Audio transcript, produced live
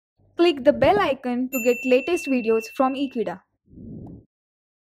Click the bell icon to get latest videos from Ekeeda.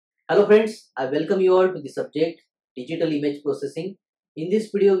 Hello friends, I welcome you all to the subject Digital Image Processing. In this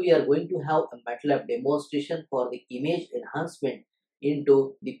video, we are going to have a Matlab demonstration for the image enhancement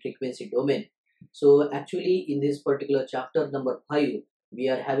into the frequency domain. So actually in this particular chapter number 5, we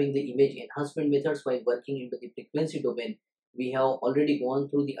are having the image enhancement methods while working into the frequency domain. We have already gone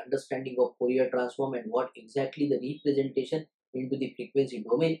through the understanding of Fourier Transform and what exactly the representation into the frequency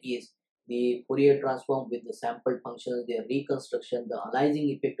domain is. The Fourier transform with the sampled functions, their reconstruction, the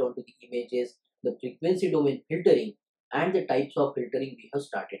aliasing effect onto the images, the frequency domain filtering, and the types of filtering we have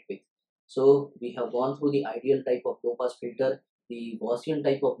started with. So we have gone through the ideal type of low pass filter, the Gaussian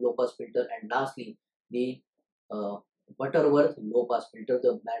type of low pass filter, and lastly the Butterworth low pass filter.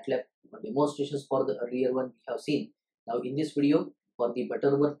 The Matlab demonstrations for the earlier one we have seen. Now in this video, for the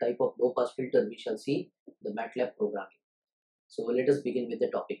Butterworth type of low pass filter, we shall see the Matlab programming. So let us begin with the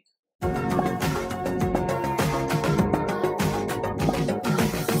topic.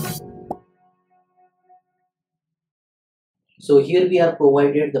 So here we are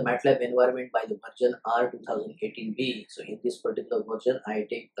provided the Matlab environment by the version R 2018B. So in this particular version, I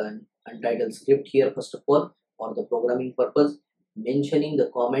take an untitled script here first of all for the programming purpose, mentioning the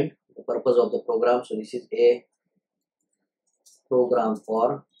comment, the purpose of the program. So this is a program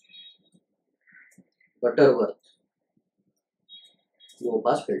for Butterworth low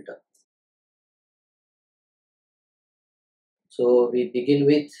pass filter. So we begin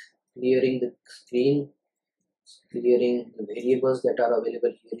with clearing the screen, clearing the variables that are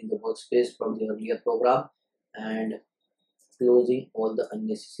available here in the workspace from the earlier program, and closing all the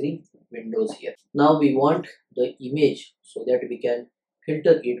unnecessary windows here. Now we want the image so that we can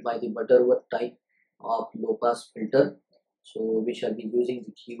filter it by the Butterworth type of low pass filter. So we shall be using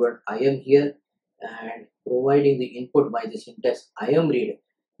the keyword IM here and providing the input by the syntax IM read.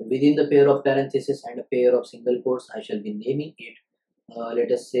 Within the pair of parentheses and a pair of single quotes, I shall be naming it.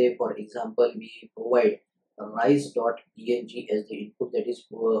 Let us say, for example, we provide rise.png as the input that is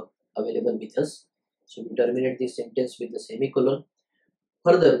available with us. So we terminate this sentence with the semicolon.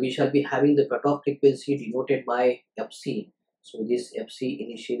 Further, we shall be having the cutoff frequency denoted by FC. So this FC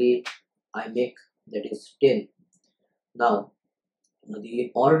initially I make that is 10. Now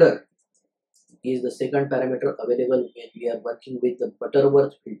the order is the second parameter available when we are working with the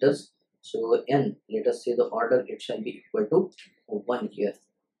Butterworth filters. So n, let us say the order, it shall be equal to 1 here.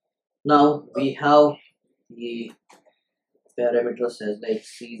 Now we have the parameters as like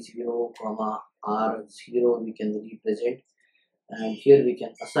C0, R0 we can represent, and here we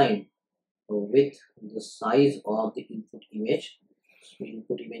can assign with the size of the input image. So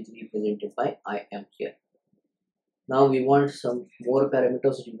input image represented by IM here. Now we want some more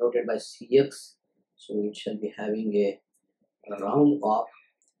parameters denoted by CX. So it shall be having a round of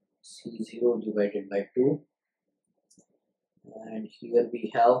C0 divided by 2, and here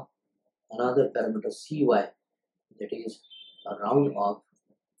we have another parameter CY, that is a round of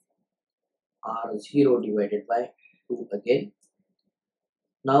R0 divided by 2 again.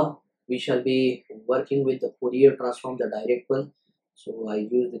 Now we shall be working with the Fourier transform, the direct one. So I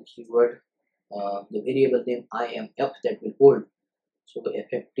use the keyword, the variable name IMF that will hold. So the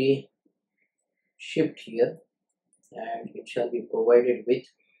FFT shift here, and it shall be provided with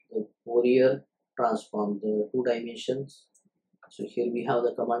the Fourier transform, the 2 dimensions. So here we have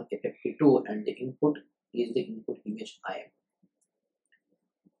the command FFT2 and the input is the input image IM.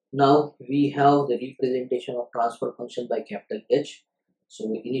 Now we have the representation of transfer function by capital H.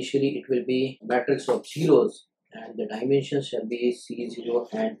 So initially it will be matrix of zeros and the dimensions shall be C0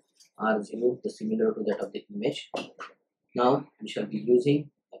 and R0, similar to that of the image. Now we shall be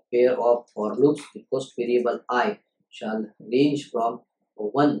using a pair of for loops. The first variable I shall range from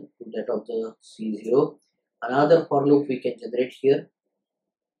 1 to that of the C0. Another for loop we can generate here.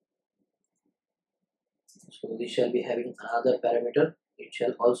 So this shall be having another parameter. It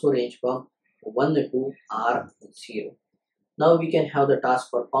shall also range from 1 to R0. Now we can have the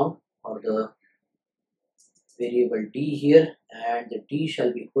task performed for the variable D here, and the D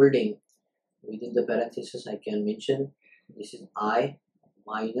shall be holding within the parentheses. I can mention this is I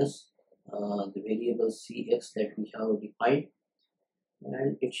minus the variable Cx that we have defined,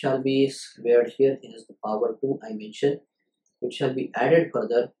 and it shall be squared here is the power 2 I mentioned. It shall be added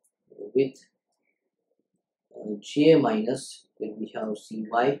further with J minus when we have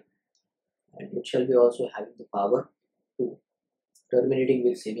Cy, and it shall be also having the power 2, terminating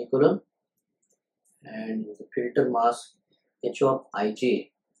with semicolon, and the filter mask H of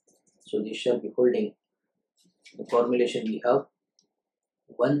Ij. So this shall be holding the formulation we have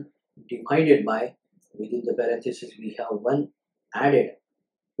 1 divided by, within the parenthesis we have 1 added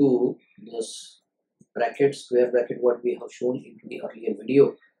to this bracket, square bracket, what we have shown in the earlier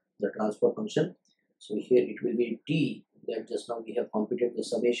video, the transfer function. So here it will be t, that just now we have computed the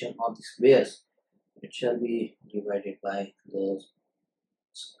summation of the squares. It shall be divided by the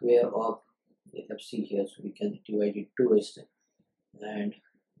square of the fc here, so we can divide it twice and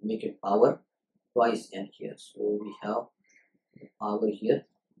make it power twice n here. So we have the power here,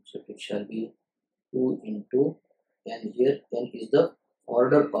 so it shall be 2 into n here. N is the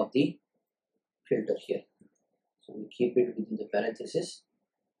order of the filter here, so we keep it within the parenthesis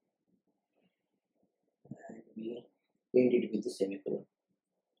and we end it with the semicolon.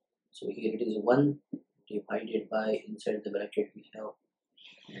 So here it is 1 divided by, inside the bracket we have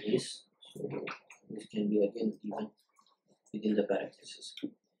this, so this can be again given within the parenthesis.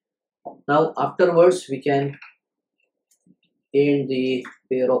 Now afterwards we can end the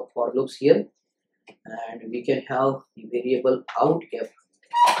pair of for loops here, and we can have the variable out cap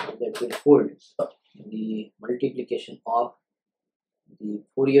that will hold the multiplication of the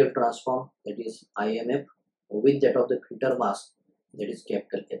Fourier transform, that is IMF, with that of the filter mask, that is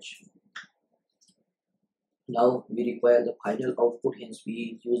capital H. Now we require the final output, hence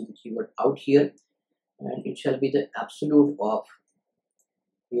we use the keyword out here, and it shall be the absolute of,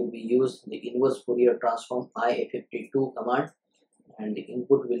 here we use the inverse Fourier transform IFFT2 command, and the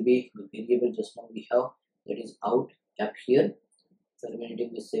input will be the variable just now we have, that is out cap here,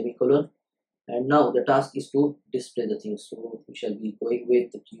 terminating with semicolon. And now the task is to display the things, so we shall be going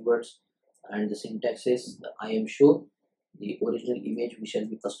with the keywords and the syntaxes. The I am show, the original image we shall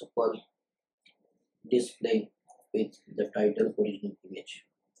be first of all displaying with the title original image,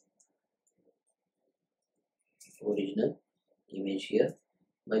 here.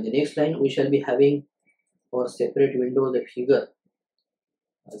 By the next line we shall be having for separate window the figure,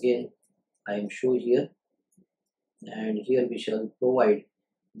 again I am show here, and here we shall provide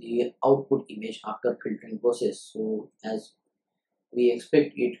the output image after filtering process. So as we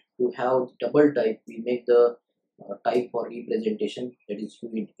expect it to have double type, we make the type for representation, that is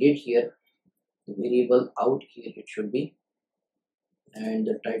unit 8 here, the variable out here it should be, and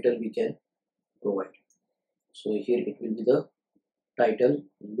the title we can provide. So here it will be the title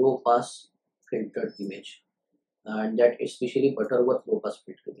low pass filtered image, and that especially Butterworth low pass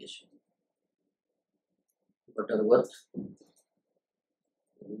filter image, Butterworth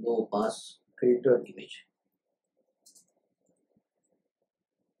low pass filtered image.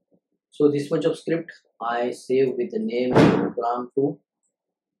 So this much of script I save with the name program2.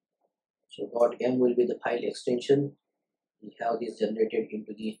 So .m will be the file extension. We have this generated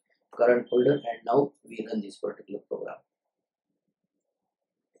into the current folder, and now we run this particular program.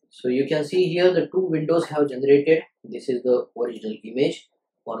 So you can see here the two windows have generated. This is the original image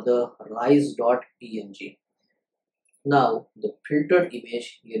for the rise.png. Now the filtered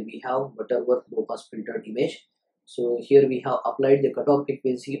image, here we have Butterworth low pass filtered image. So here we have applied the cutoff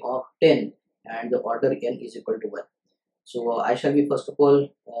frequency of 10 and the order n is equal to 1. So I shall be first of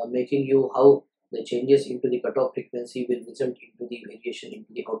all making you how the changes into the cutoff frequency will result into the variation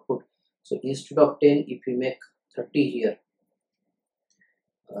into the output. So instead of 10, if we make 30 here,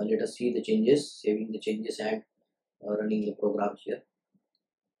 let us see the changes, saving the changes and running the program here.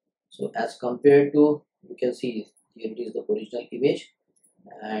 So as compared to, you can see here it is the original image,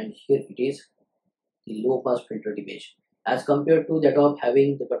 and here it is the low pass filtered image. As compared to that of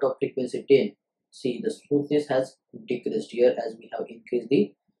having the cutoff frequency 10, see the smoothness has decreased here as we have increased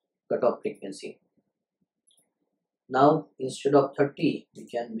the cutoff frequency. Now instead of 30, we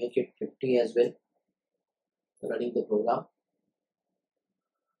can make it 50 as well, running the program.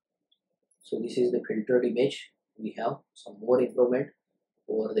 So this is the filtered image. We have some more improvement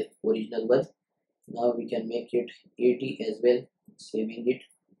over the original one. Now we can make it 80 as well, saving it.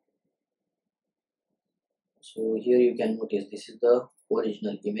 So here you can notice this is the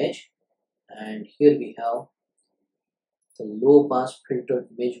original image, and here we have the low pass filtered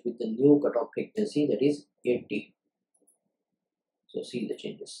image with the new cutoff frequency, that is 80. So see the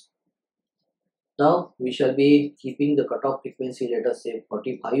changes. Now we shall be keeping the cutoff frequency, let us say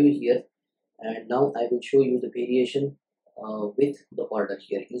 45 here, and now I will show you the variation with the order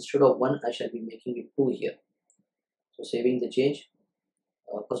here. Instead of 1, I shall be making it 2 here. So saving the change.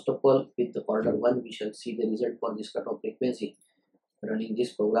 First of all, with the order 1, we shall see the result for this cutoff frequency running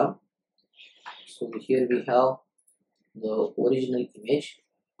this program. So here we have the original image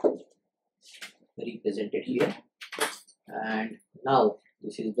represented here, and now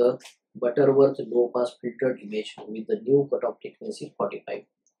this is the Butterworth low pass filtered image with the new cutoff frequency 45.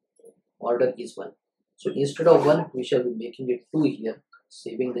 Order is 1. So instead of 1, we shall be making it 2 here,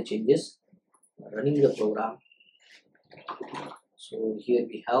 saving the changes, running the program. So here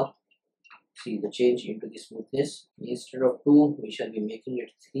we have, see the change into the smoothness. Instead of 2, we shall be making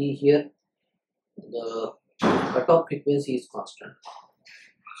it 3 here. The cutoff frequency is constant.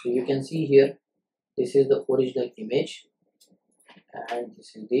 So you can see here, this is the original image and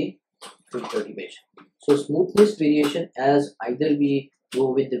this is the filtered image. So smoothness variation, as either we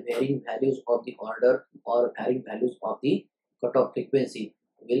go with the varying values of the order or varying values of the cutoff frequency,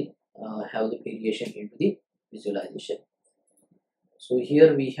 will have the variation into the visualization. So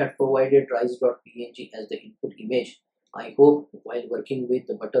here we have provided rise.png as the input image. I hope while working with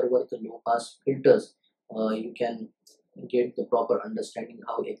the Butterworth low pass filters, you can get the proper understanding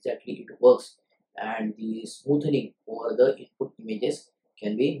how exactly it works, and the smoothing over the input images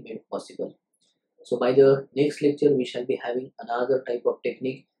can be made possible. So by the next lecture, we shall be having another type of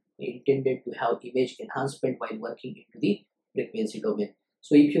technique intended to have image enhancement while working into the frequency domain.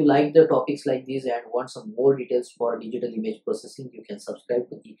 So if you like the topics like these and want some more details for digital image processing, you can subscribe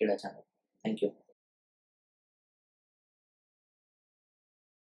to Ekeeda channel. Thank you.